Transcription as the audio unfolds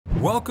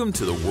Welcome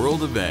to the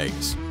world of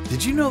eggs.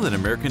 Did you know that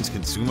Americans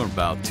consume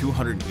about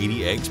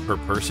 280 eggs per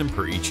person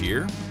per each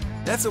year?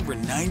 That's over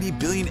 90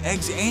 billion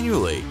eggs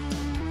annually.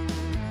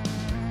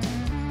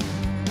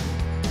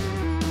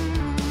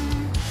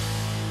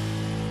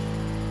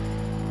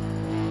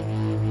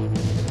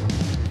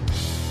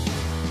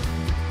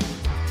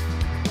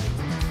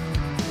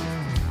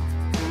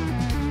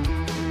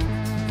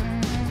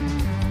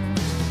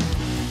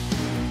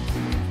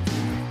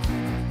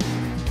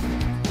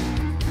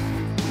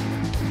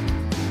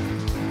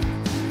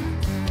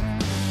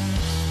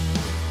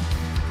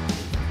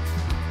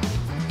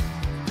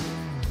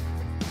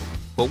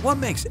 But what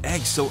makes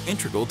eggs so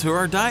integral to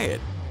our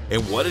diet?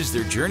 And what is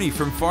their journey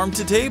from farm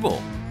to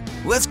table?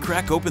 Let's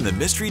crack open the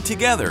mystery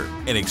together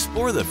and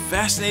explore the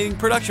fascinating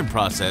production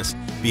process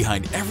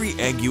behind every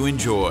egg you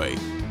enjoy.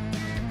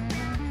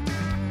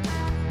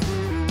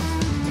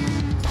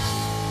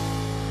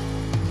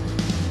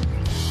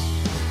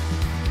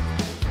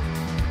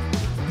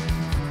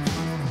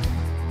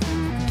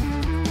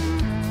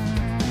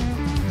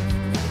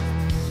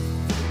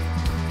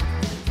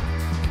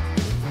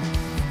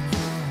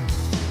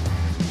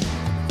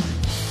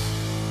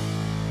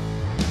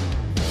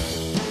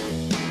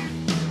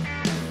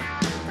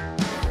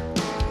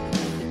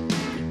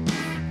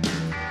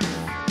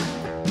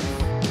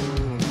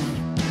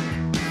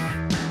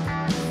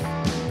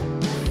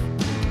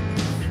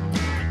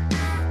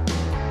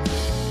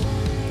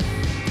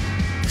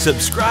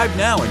 Subscribe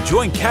now and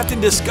join Captain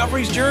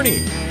Discovery's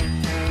journey.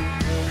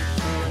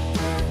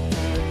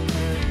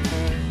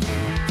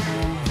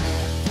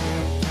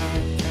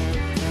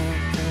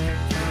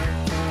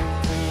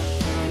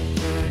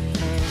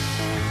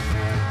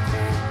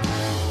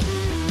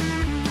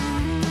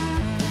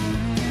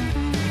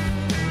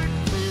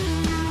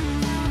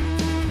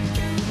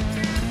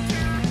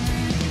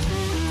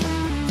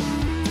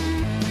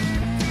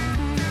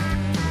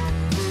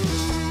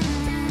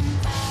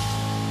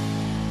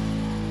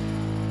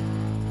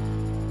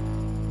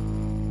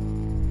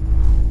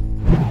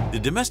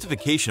 The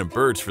domestication of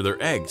birds for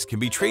their eggs can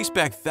be traced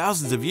back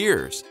thousands of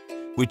years,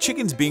 with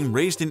chickens being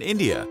raised in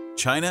India,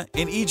 China,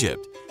 and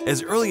Egypt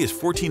as early as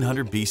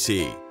 1400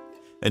 BC.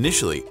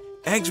 Initially,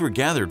 eggs were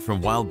gathered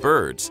from wild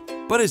birds,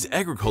 but as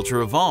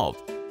agriculture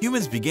evolved,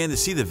 humans began to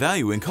see the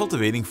value in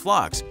cultivating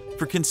flocks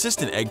for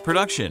consistent egg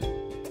production.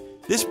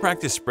 This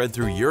practice spread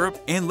through Europe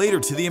and later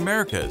to the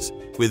Americas,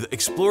 with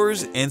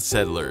explorers and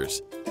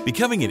settlers,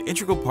 becoming an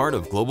integral part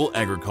of global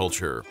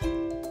agriculture.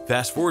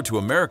 Fast forward to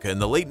America in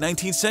the late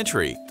 19th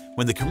century,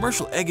 when the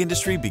commercial egg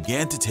industry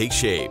began to take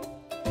shape.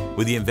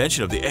 With the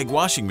invention of the egg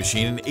washing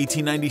machine in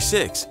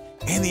 1896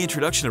 and the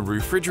introduction of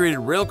refrigerated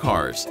rail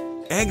cars,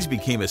 eggs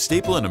became a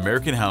staple in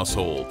American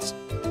households.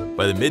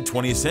 By the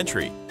mid-20th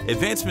century,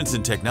 advancements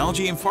in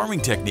technology and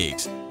farming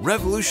techniques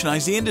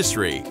revolutionized the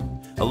industry,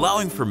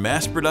 allowing for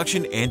mass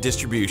production and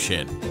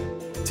distribution.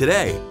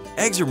 Today,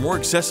 eggs are more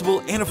accessible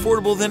and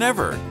affordable than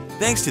ever,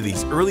 thanks to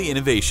these early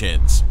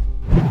innovations.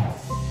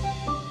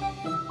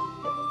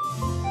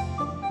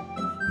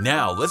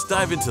 Now, let's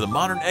dive into the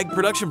modern egg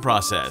production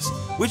process,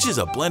 which is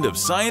a blend of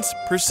science,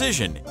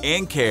 precision,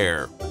 and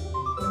care.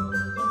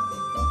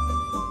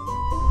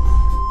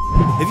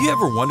 Have you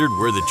ever wondered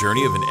where the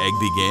journey of an egg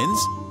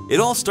begins? It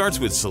all starts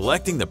with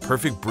selecting the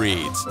perfect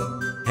breeds.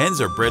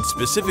 Hens are bred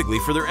specifically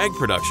for their egg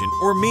production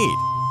or meat.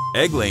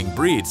 Egg-laying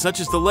breeds such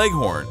as the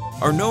Leghorn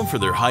are known for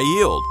their high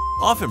yield,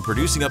 often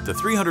producing up to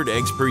 300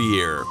 eggs per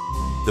year.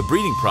 The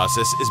breeding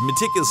process is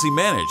meticulously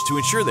managed to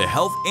ensure the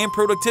health and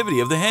productivity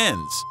of the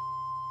hens.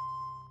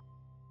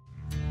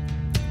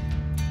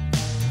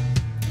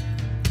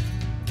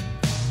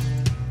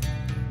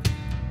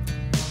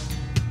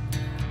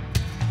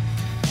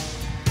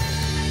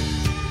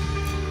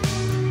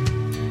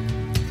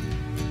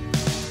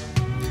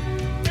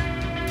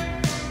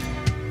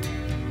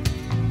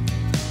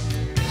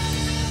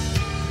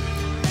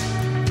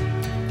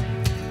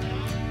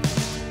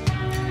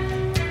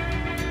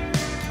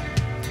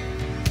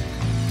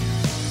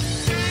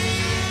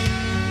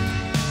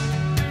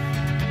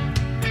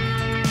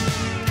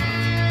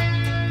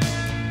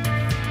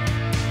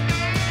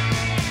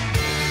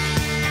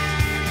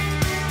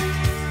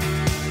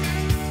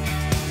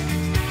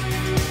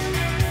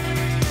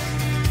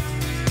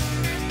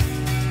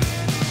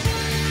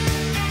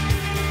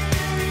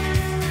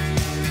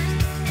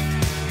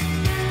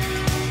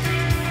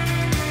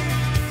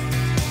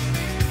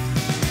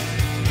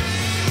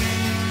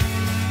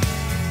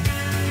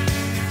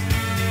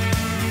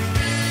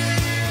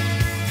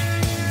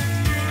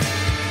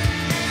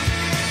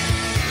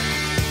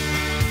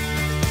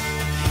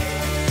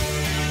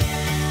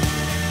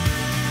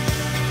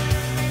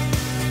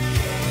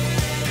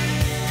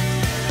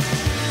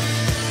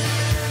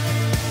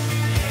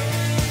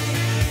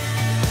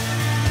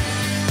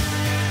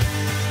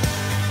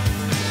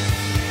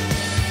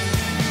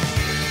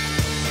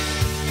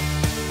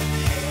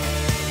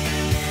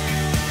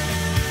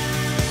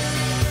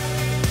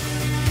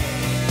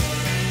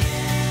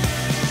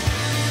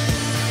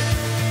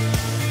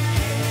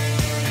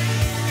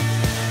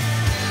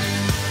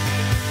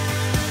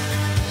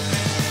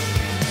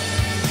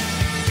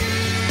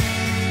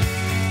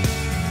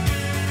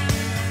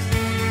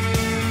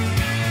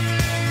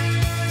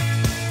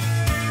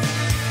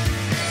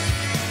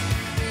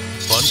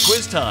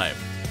 quiz time.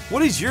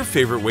 What is your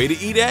favorite way to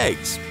eat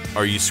eggs?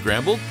 Are you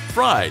scrambled,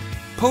 fried,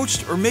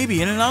 poached, or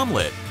maybe in an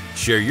omelet?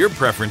 Share your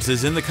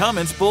preferences in the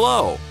comments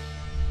below.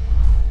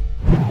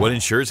 What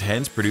ensures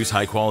hens produce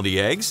high-quality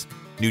eggs?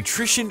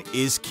 Nutrition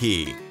is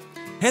key.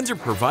 Hens are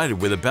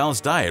provided with a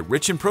balanced diet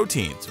rich in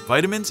proteins,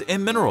 vitamins,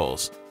 and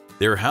minerals.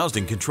 They are housed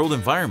in controlled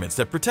environments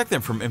that protect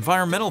them from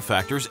environmental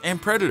factors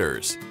and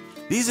predators.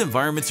 These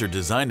environments are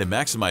designed to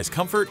maximize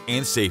comfort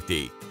and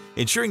safety,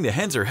 ensuring the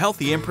hens are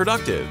healthy and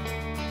productive.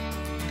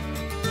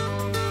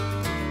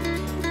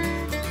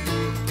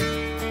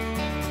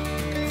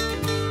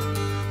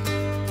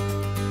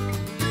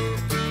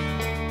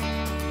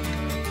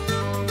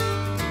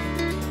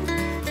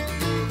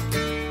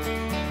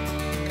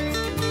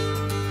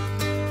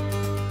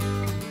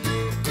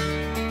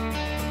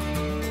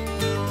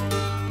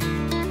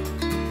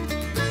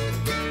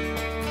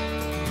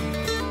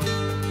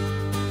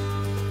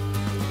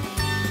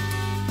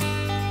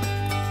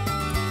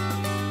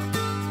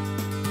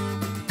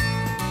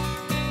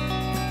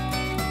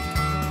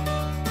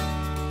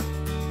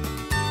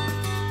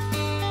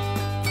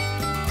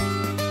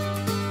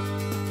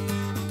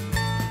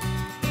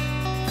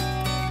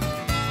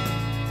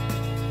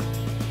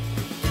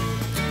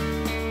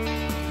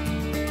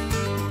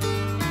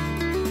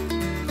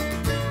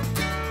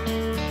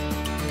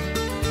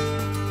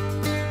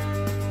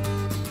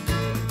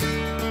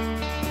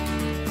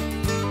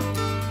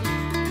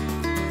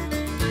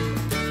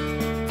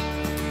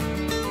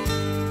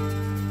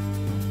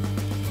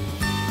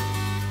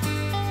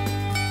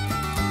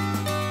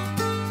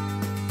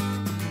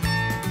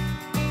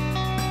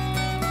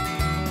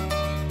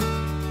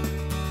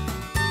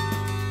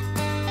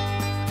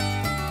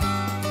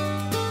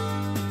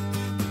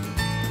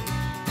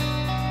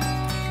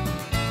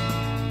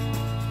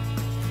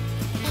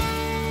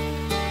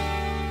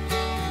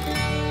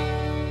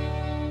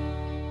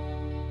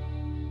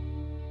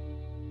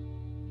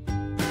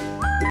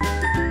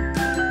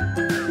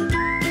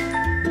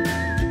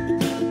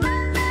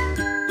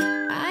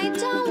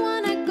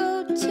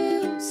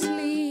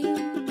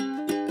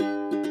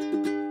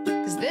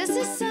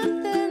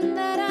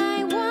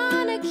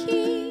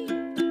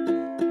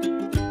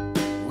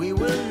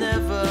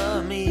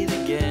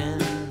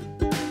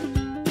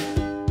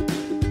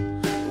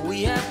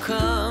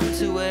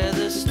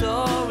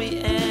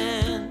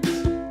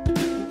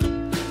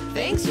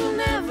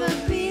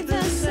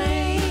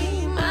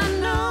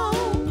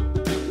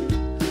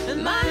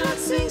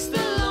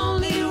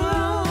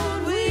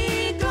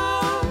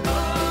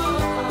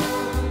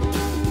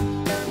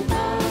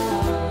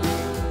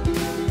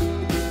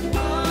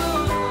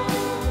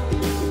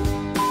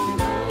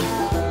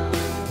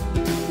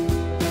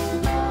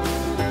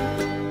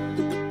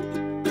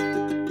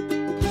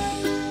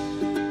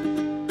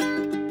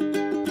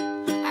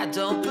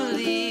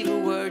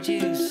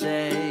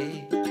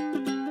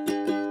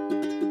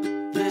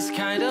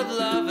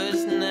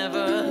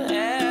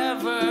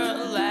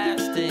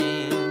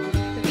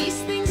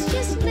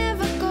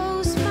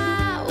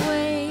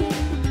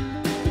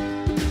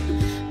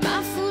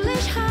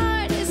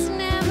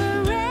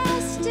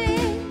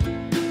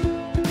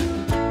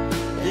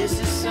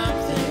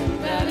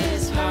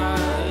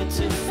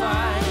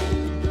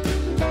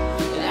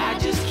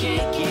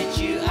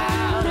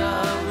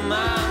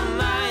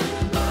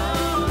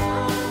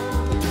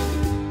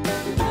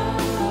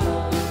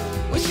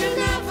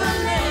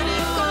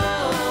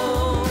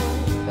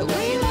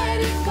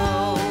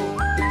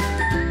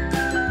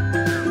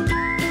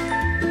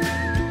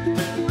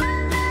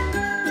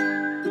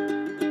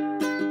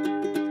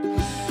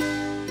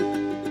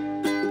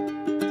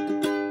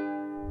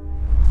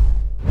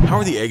 How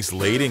are the eggs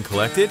laid and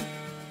collected?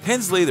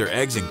 Hens lay their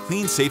eggs in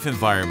clean, safe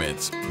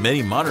environments.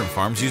 Many modern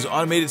farms use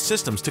automated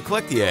systems to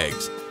collect the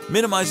eggs,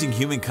 minimizing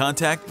human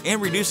contact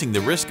and reducing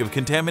the risk of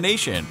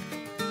contamination.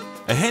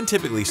 A hen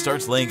typically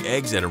starts laying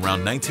eggs at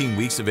around 19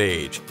 weeks of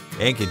age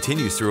and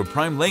continues through a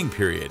prime laying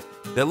period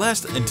that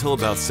lasts until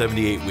about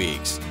 78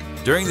 weeks.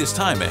 During this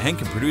time, a hen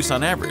can produce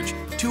on average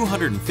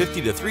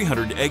 250 to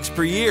 300 eggs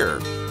per year.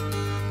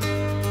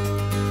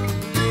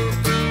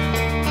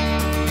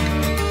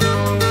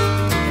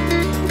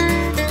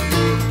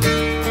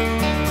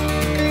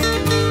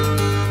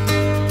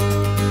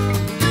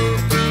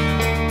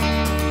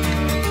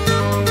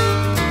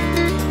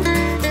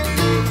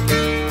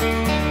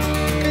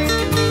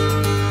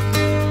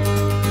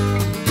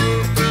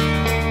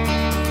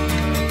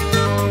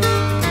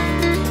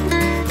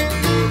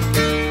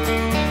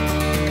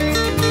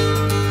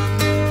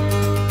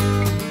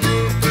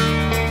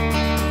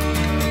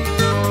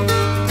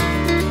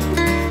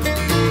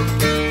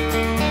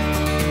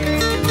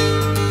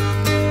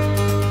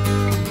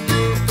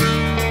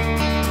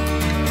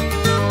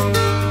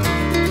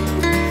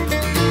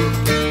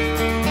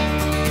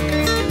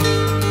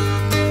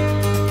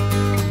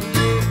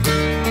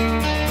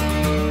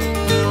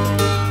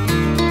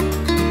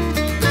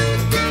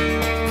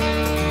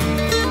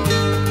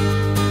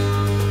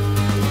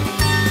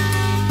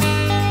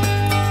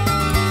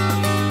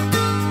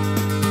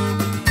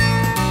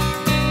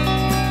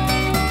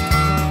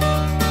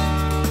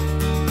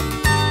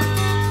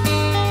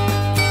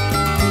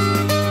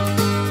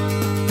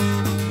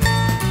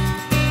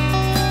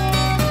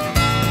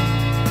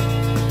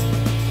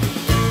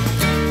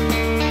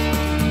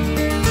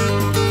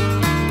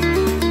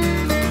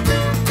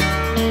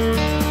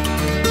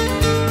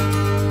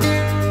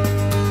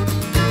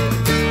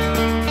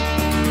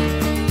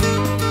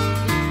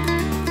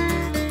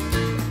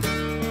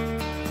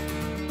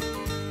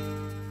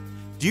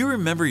 Do you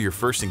remember your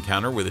first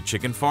encounter with a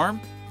chicken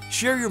farm?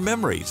 Share your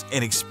memories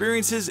and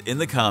experiences in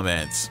the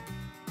comments.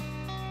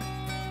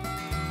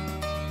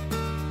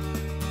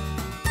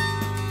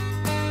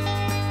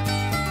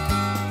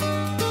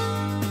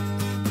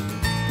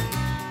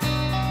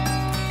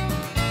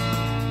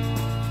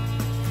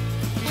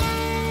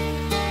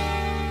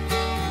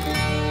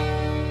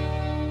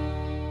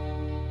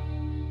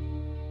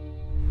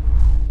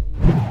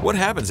 What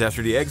happens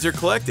after the eggs are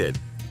collected?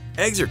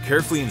 Eggs are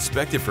carefully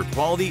inspected for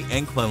quality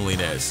and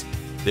cleanliness.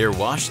 They are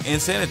washed and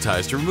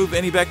sanitized to remove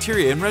any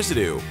bacteria and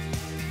residue.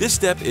 This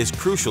step is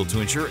crucial to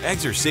ensure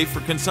eggs are safe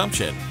for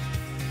consumption.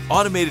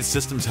 Automated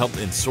systems help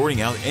in sorting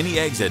out any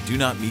eggs that do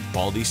not meet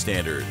quality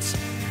standards.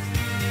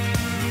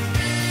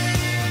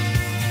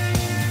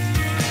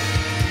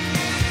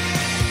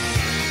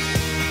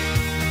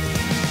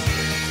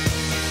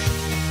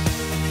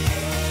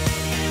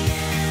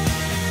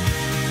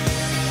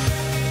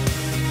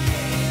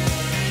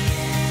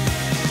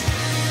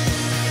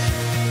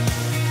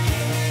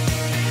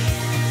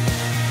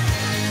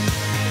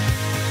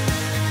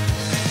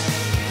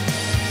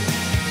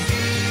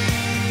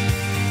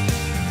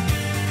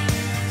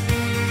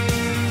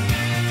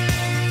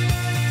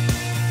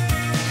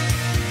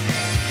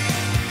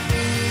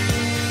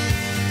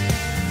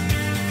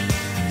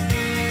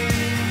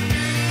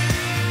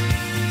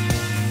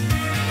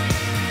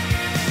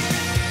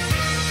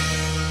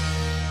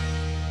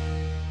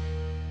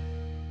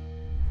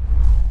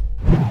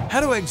 How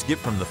do eggs get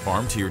from the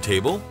farm to your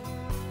table?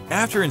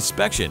 After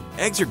inspection,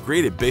 eggs are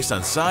graded based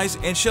on size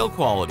and shell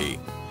quality.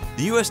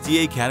 The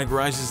USDA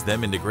categorizes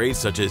them into grades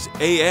such as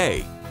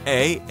AA,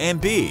 A, and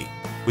B,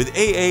 with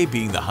AA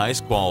being the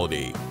highest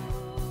quality.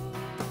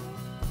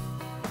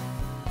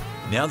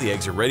 Now the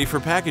eggs are ready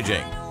for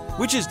packaging,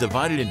 which is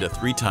divided into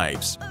 3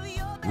 types.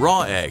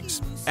 Raw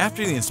eggs.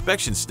 After the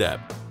inspection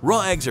step,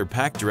 raw eggs are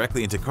packed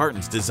directly into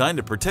cartons designed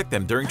to protect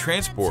them during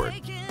transport.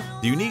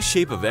 The unique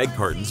shape of egg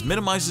cartons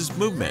minimizes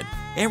movement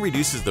and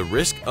reduces the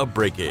risk of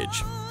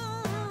breakage.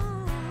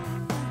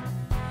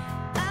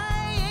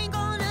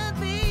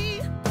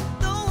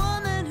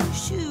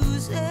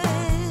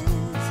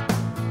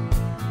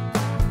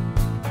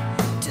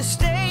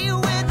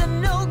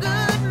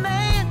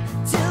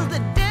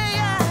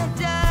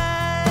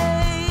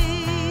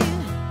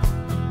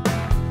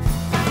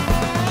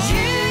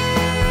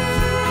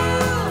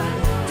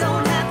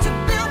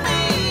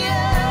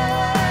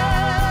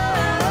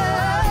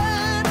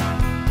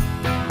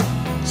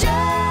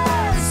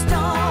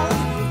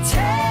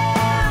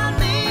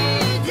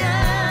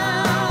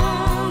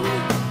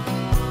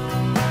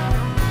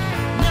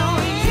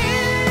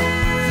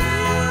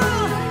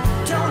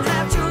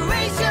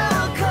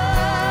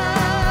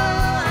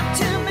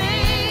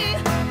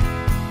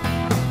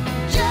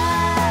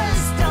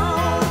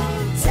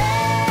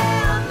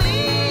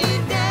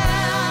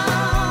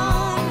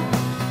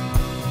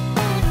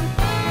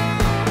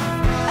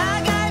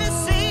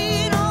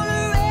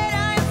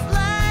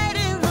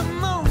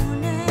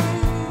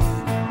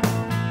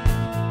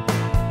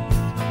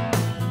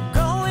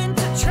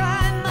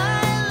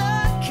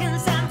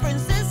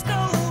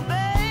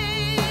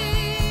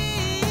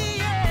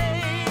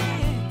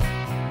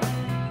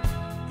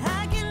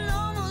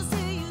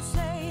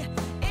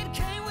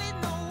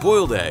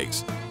 Boiled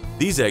eggs.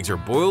 These eggs are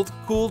boiled,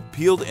 cooled,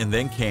 peeled, and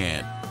then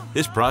canned.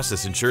 This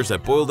process ensures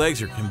that boiled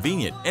eggs are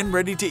convenient and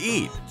ready to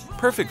eat,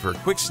 perfect for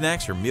quick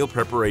snacks or meal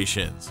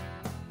preparations.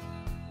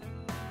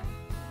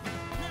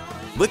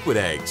 Liquid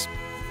eggs.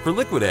 For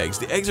liquid eggs,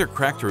 the eggs are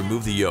cracked to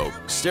remove the yolk,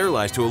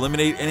 sterilized to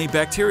eliminate any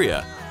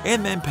bacteria,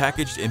 and then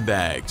packaged in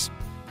bags.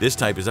 This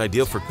type is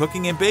ideal for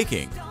cooking and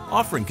baking,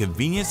 offering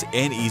convenience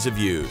and ease of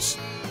use.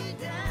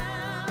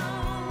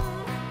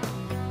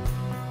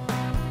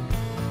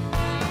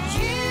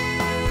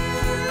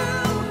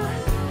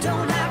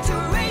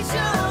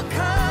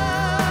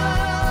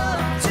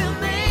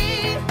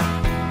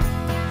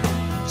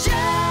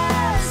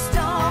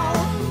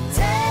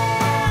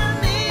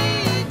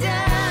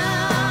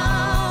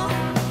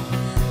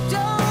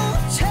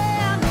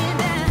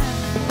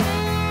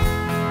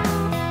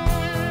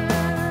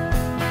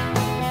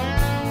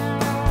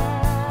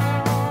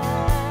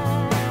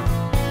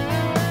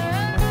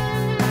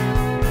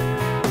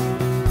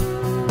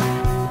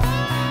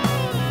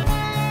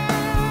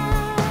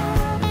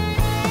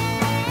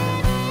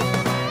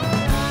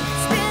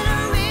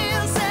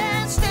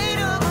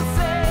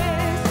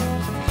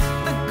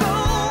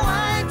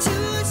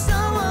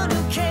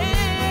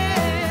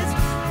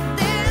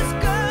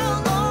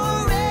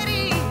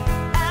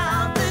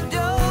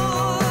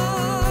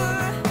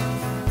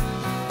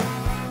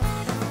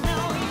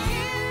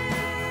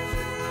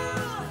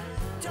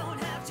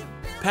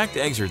 Packed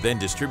eggs are then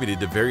distributed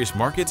to various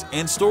markets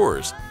and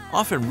stores,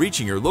 often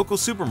reaching your local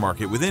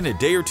supermarket within a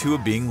day or 2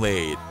 of being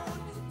laid.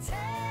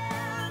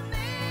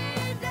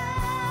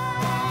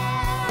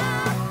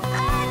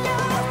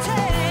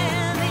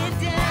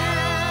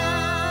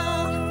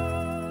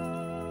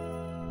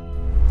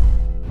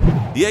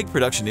 The egg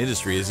production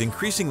industry is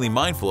increasingly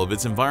mindful of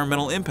its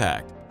environmental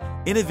impact.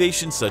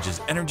 Innovations such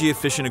as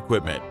energy-efficient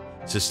equipment,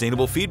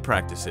 sustainable feed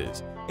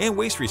practices, and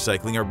waste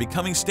recycling are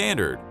becoming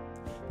standard.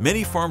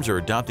 Many farms are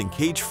adopting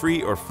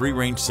cage-free or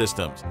free-range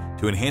systems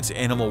to enhance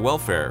animal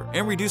welfare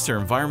and reduce their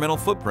environmental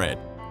footprint.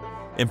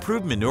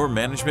 Improved manure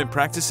management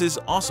practices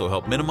also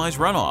help minimize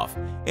runoff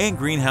and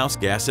greenhouse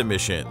gas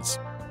emissions.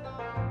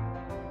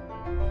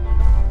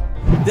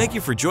 Thank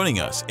you for joining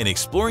us in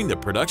exploring the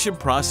production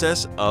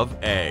process of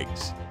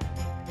eggs.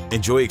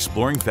 Enjoy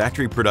exploring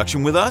factory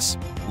production with us?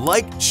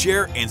 Like,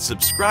 share, and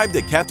subscribe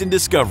to Captain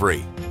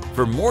Discovery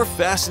for more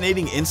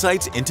fascinating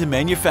insights into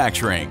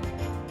manufacturing.